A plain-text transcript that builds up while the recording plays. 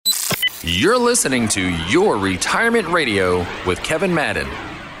You're listening to Your Retirement Radio with Kevin Madden.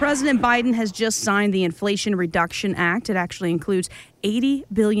 President Biden has just signed the Inflation Reduction Act. It actually includes $80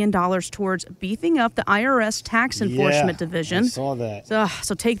 billion towards beefing up the IRS tax enforcement division. I saw that.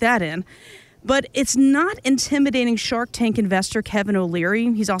 So take that in. But it's not intimidating Shark Tank investor Kevin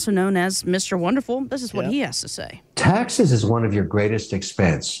O'Leary. He's also known as Mr. Wonderful. This is what he has to say. Taxes is one of your greatest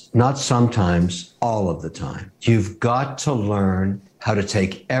expense, not sometimes, all of the time. You've got to learn how to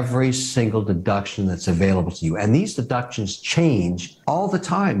take every single deduction that's available to you. And these deductions change all the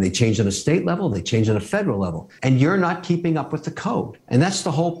time. They change on a state level, they change on a federal level, and you're not keeping up with the code. And that's the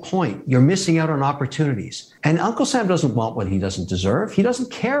whole point. You're missing out on opportunities. And Uncle Sam doesn't want what he doesn't deserve. He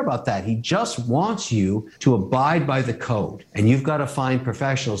doesn't care about that. He just wants you to abide by the code. And you've got to find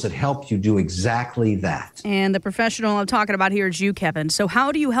professionals that help you do exactly that. And the professional I'm talking about here is you, Kevin. So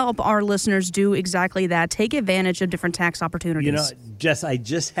how do you help our listeners do exactly that? Take advantage of different tax opportunities. You know, Jess, I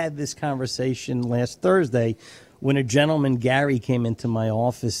just had this conversation last Thursday when a gentleman, Gary, came into my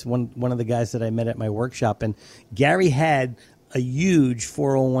office, one of the guys that I met at my workshop, and Gary had a huge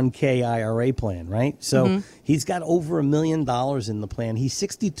 401k IRA plan, right? So he's got over $1 million in the plan. He's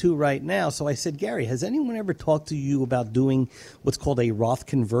 62 right now. So I said, Gary, has anyone ever talked to you about doing what's called a Roth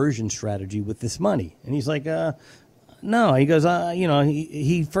conversion strategy with this money? And he's like, no. He goes,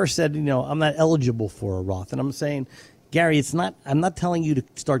 he first said, I'm not eligible for a Roth. And I'm saying, Gary, I'm not telling you to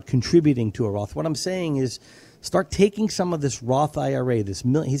start contributing to a Roth. What I'm saying is start taking some of this Roth IRA, he's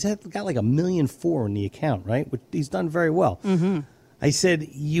got like $1.4 million in the account, right? Which he's done very well. I said,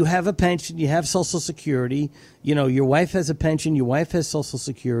 you have a pension, you have Social Security, your wife has a pension, your wife has Social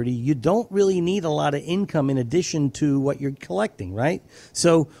Security. You don't really need a lot of income in addition to what you're collecting, right?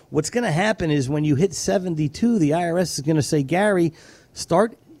 So what's going to happen is when you hit 72, the IRS is going to say, Gary,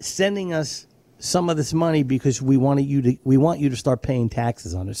 start sending us some of this money because we want you to start paying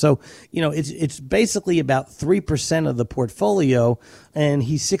taxes on it. So, it's basically about 3% of the portfolio, and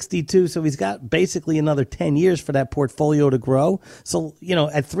he's 62, so he's got basically another 10 years for that portfolio to grow. So,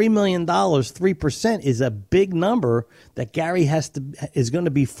 at $3 million, 3% is a big number that Gary is going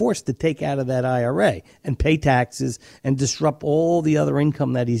to be forced to take out of that IRA and pay taxes and disrupt all the other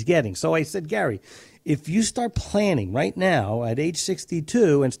income that he's getting. So I said, Gary, if you start planning right now at age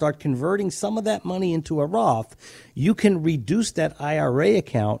 62 and start converting some of that money into a Roth, you can reduce that IRA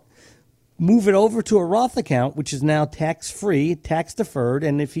account, move it over to a Roth account, which is now tax-free, tax-deferred,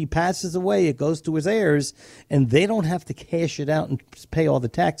 and if he passes away, it goes to his heirs, and they don't have to cash it out and pay all the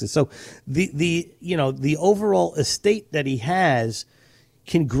taxes. So the overall estate that he has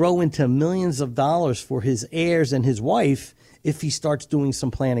can grow into millions of dollars for his heirs and his wife if he starts doing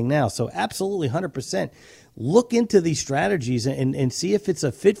some planning now. So absolutely 100%. Look into these strategies and see if it's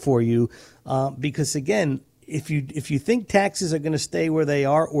a fit for you. Because again, if you think taxes are going to stay where they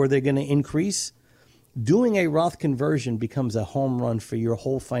are or they're going to increase, doing a Roth conversion becomes a home run for your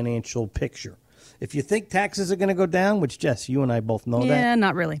whole financial picture. If you think taxes are going to go down, which, Jess, you and I both know that. Yeah,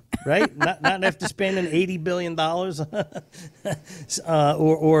 not really. Right? Not after spending $80 billion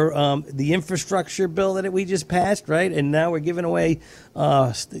or the infrastructure bill that we just passed, right? And now we're giving away,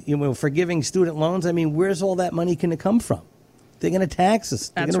 forgiving student loans. I mean, where's all that money going to come from? They're going to tax us.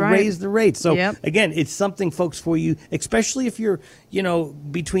 They're going to raise the rates. So, again, it's something, folks, for you, especially if you're,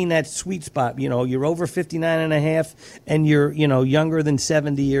 between that sweet spot, you're over 59 and a half and you're, younger than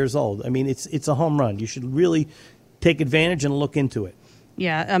 70 years old. I mean, it's a home run. You should really take advantage and look into it.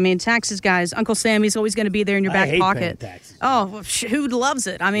 Yeah, I mean, taxes, guys. Uncle Sammy's always going to be there in your back pocket. Taxes. Oh, who loves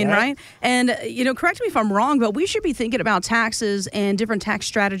it? I mean, right? And, correct me if I'm wrong, but we should be thinking about taxes and different tax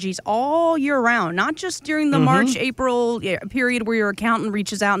strategies all year round, not just during the March, April period where your accountant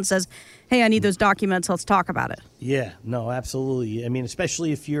reaches out and says, hey, I need those documents. Let's talk about it. Yeah, no, absolutely. I mean,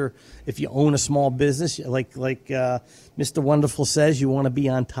 especially if you own a small business, like Mr. Wonderful says, you want to be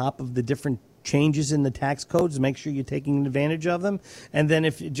on top of the different changes in the tax codes, make sure you're taking advantage of them. And then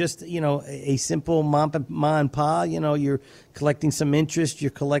if just, a simple ma and pa, you're collecting some interest,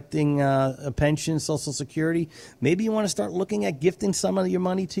 you're collecting a pension, Social Security, maybe you want to start looking at gifting some of your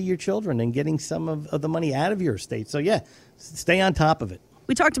money to your children and getting some of the money out of your estate. So, stay on top of it.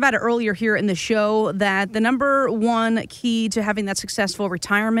 We talked about it earlier here in the show that the number one key to having that successful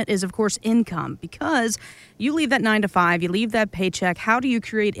retirement is, of course, income, because you leave that 9 to 5, you leave that paycheck. How do you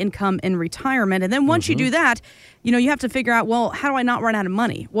create income in retirement? And then once you do that, you have to figure out, well, how do I not run out of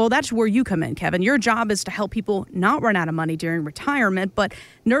money? Well, that's where you come in, Kevin. Your job is to help people not run out of money during retirement. But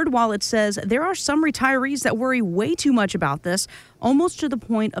NerdWallet says there are some retirees that worry way too much about this, almost to the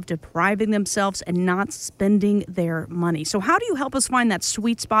point of depriving themselves and not spending their money. So how do you help us find that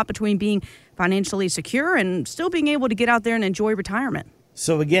sweet spot between being financially secure and still being able to get out there and enjoy retirement?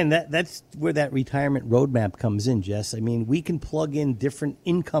 So again, that's where that retirement roadmap comes in, Jess. I mean, we can plug in different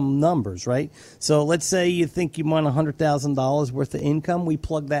income numbers, right? So let's say you think you want $100,000 worth of income, we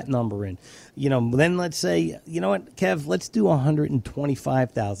plug that number in. Then let's say, you know what, Kev, let's do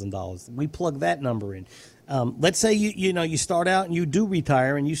 $125,000. We plug that number in. Let's say you start out and you do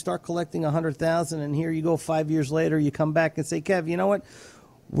retire and you start collecting $100,000, and here you go 5 years later, you come back and say, Kev, you know what?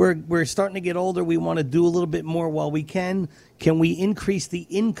 We're starting to get older. We want to do a little bit more while we can. Can we increase the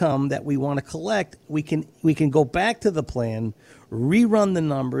income that we want to collect? We can go back to the plan, rerun the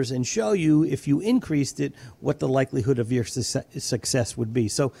numbers, and show you if you increased it, what the likelihood of your success would be.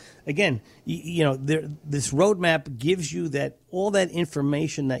 So again, this roadmap gives you all that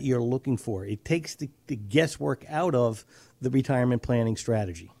information that you're looking for. It takes the guesswork out of the retirement planning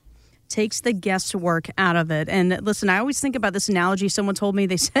strategy. Takes the guesswork out of it. And listen, I always think about this analogy. Someone told me,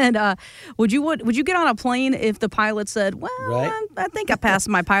 they said, would you get on a plane if the pilot said, well, right? I think I passed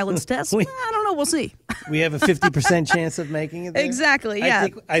my pilot's test. I don't know. We'll see. We have a 50% chance of making it there? Exactly, yeah.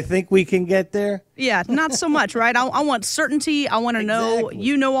 I think we can get there. Yeah, not so much, right? I want certainty. I want to know,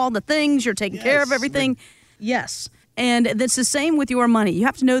 you know all the things. You're taking care of everything. Yes. And it's the same with your money. You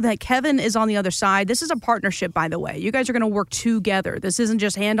have to know that Kevin is on the other side. This is a partnership, by the way. You guys are going to work together. This isn't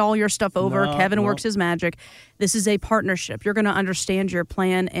just hand all your stuff over. Kevin works his magic. This is a partnership. You're going to understand your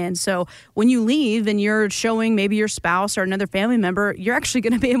plan. And so when you leave and you're showing maybe your spouse or another family member, you're actually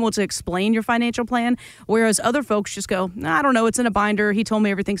going to be able to explain your financial plan, whereas other folks just go, I don't know, it's in a binder. He told me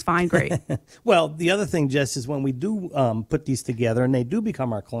everything's fine. Great. Well, the other thing, Jess, is when we do put these together and they do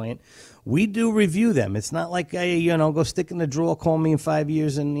become our client, we do review them. It's not like, hey, go stick in the drawer, call me in 5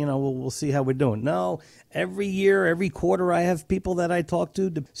 years, and, we'll see how we're doing. No, every year, every quarter, I have people that I talk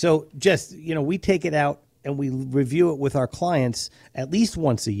to. So just, we take it out and we review it with our clients at least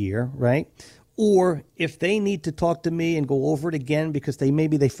once a year, right? Or if they need to talk to me and go over it again because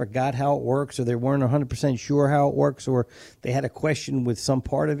maybe they forgot how it works, or they weren't 100% sure how it works, or they had a question with some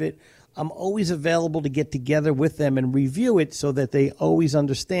part of it, I'm always available to get together with them and review it so that they always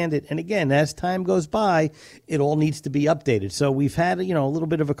understand it. And again, as time goes by, it all needs to be updated. So we've had, a little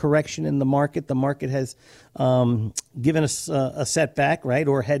bit of a correction in the market. The market has given us a setback, right,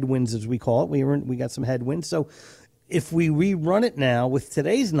 or headwinds as we call it. We got some headwinds. So if we rerun it now with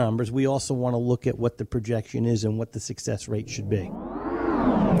today's numbers, we also want to look at what the projection is and what the success rate should be.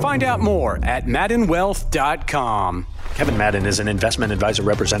 Find out more at MaddenWealth.com. Kevin Madden is an investment advisor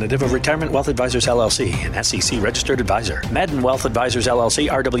representative of Retirement Wealth Advisors, LLC, an SEC registered advisor. Madden Wealth Advisors, LLC,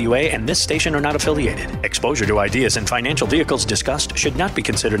 RWA, and this station are not affiliated. Exposure to ideas and financial vehicles discussed should not be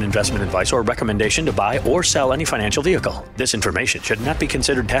considered investment advice or recommendation to buy or sell any financial vehicle. This information should not be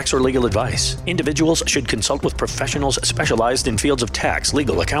considered tax or legal advice. Individuals should consult with professionals specialized in fields of tax,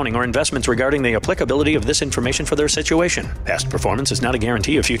 legal, accounting, or investments regarding the applicability of this information for their situation. Past performance is not a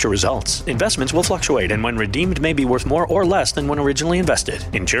guarantee of future results. Investments will fluctuate, and when redeemed may be worth more or less than when originally invested.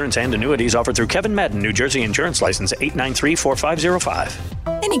 Insurance and annuities offered through Kevin Madden, New Jersey Insurance License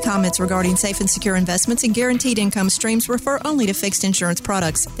 8934505. Any comments regarding safe and secure investments and guaranteed income streams refer only to fixed insurance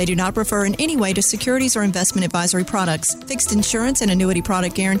products. They do not refer in any way to securities or investment advisory products. Fixed insurance and annuity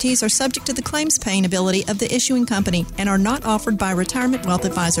product guarantees are subject to the claims paying ability of the issuing company and are not offered by Retirement Wealth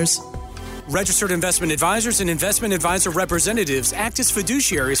Advisors. Registered investment advisors and investment advisor representatives act as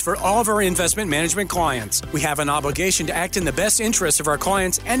fiduciaries for all of our investment management clients. We have an obligation to act in the best interest of our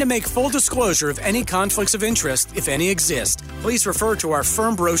clients and to make full disclosure of any conflicts of interest, if any exist. Please refer to our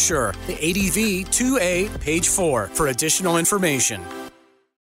firm brochure, the ADV 2A, page 4, for additional information.